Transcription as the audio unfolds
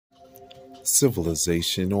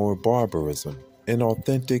Civilization or Barbarism, an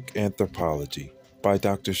Authentic Anthropology by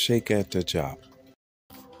Dr. Cheikh Anta Diop.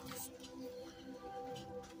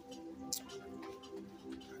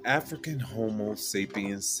 African Homo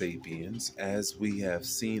sapiens sapiens, as we have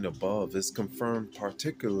seen above, is confirmed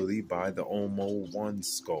particularly by the Homo 1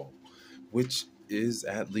 skull, which is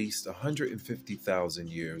at least 150,000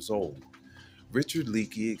 years old. Richard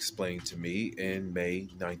Leakey explained to me in May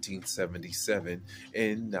 1977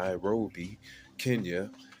 in Nairobi, Kenya,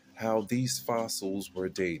 how these fossils were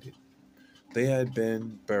dated. They had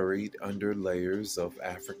been buried under layers of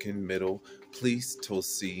African Middle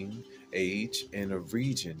Pleistocene age in a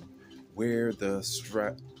region where the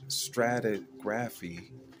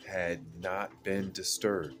stratigraphy had not been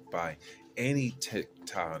disturbed by any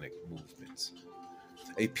tectonic movements.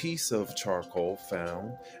 A piece of charcoal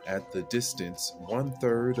found at the distance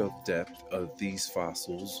one-third of depth of these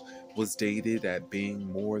fossils was dated at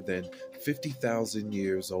being more than 50,000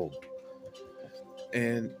 years old.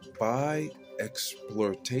 And by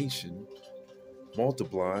exploitation,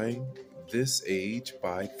 multiplying this age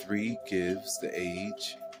by 3 gives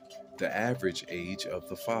the average age of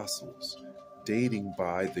the fossils. Dating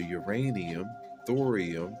by the uranium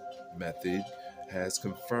thorium method has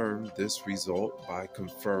confirmed this result by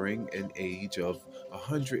conferring an age of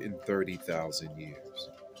 130,000 years.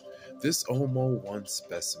 This Homo 1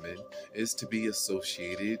 specimen is to be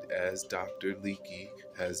associated, as Dr. Leakey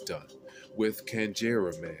has done, with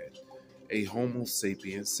Kangera man, a Homo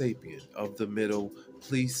sapiens sapien of the Middle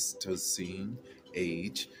Pleistocene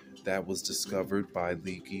age that was discovered by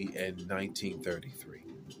Leakey in 1933.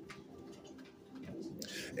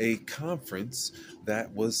 A conference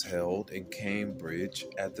that was held in Cambridge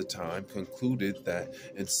at the time concluded that,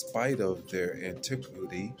 in spite of their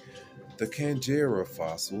antiquity, the Kangera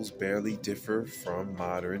fossils barely differ from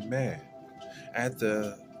modern man. At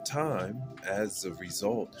the time, as a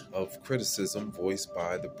result of criticism voiced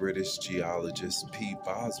by the British geologist P.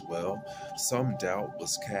 Boswell, some doubt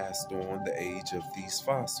was cast on the age of these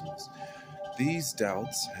fossils. These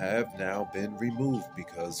doubts have now been removed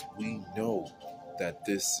because we know that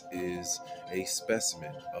this is a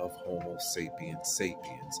specimen of Homo sapiens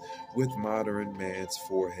sapiens with modern man's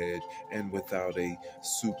forehead and without a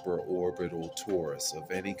supraorbital torus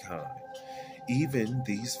of any kind. Even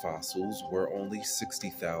these fossils were only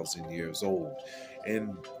 60,000 years old,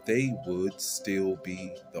 and they would still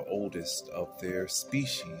be the oldest of their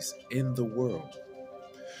species in the world.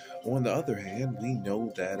 On the other hand, we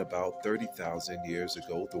know that about 30,000 years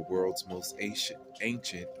ago, the world's most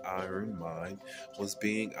ancient iron mine was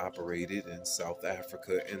being operated in South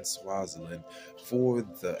Africa and Swaziland for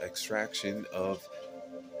the extraction of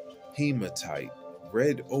hematite,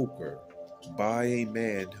 red ochre, by a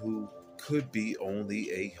man who could be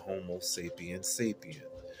only a Homo sapiens sapien.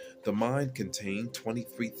 The mine contained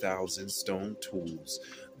 23,000 stone tools,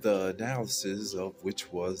 the analysis of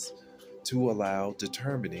which was to allow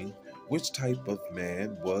determining which type of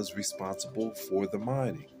man was responsible for the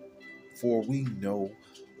mining. For we know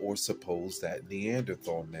or suppose that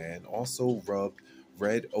Neanderthal man also rubbed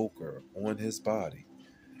red ochre on his body.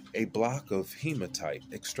 A block of hematite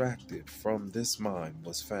extracted from this mine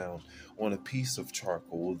was found on a piece of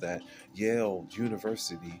charcoal that Yale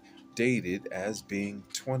University dated as being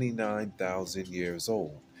 29,000 years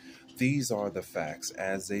old. These are the facts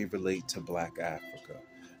as they relate to Black Africa.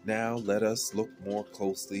 Now let us look more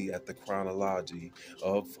closely at the chronology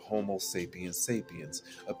of Homo sapiens sapiens'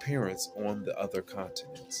 appearance on the other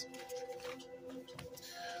continents.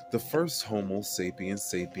 The first Homo sapiens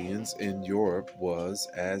sapiens in Europe was,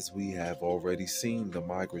 as we have already seen, the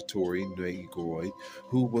migratory Negroid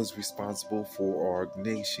who was responsible for our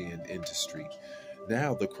Aurignacian industry.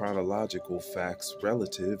 Now the chronological facts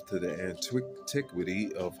relative to the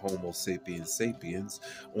antiquity of Homo sapiens sapiens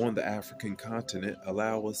on the African continent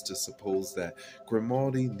allow us to suppose that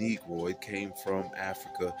Grimaldi Negroid came from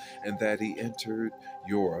Africa and that he entered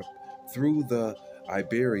Europe through the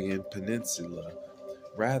Iberian Peninsula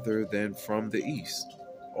rather than from the east.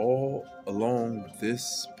 All along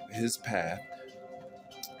his path,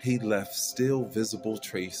 he left still visible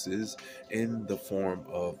traces in the form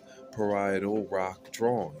of parietal rock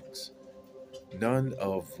drawings, none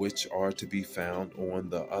of which are to be found on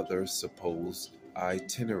the other supposed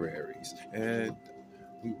itineraries. And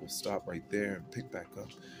we will stop right there and pick back up.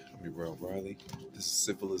 I'm Uriel Riley. This is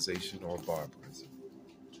Civilization or Barbarism.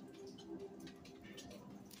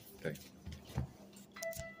 Thank you.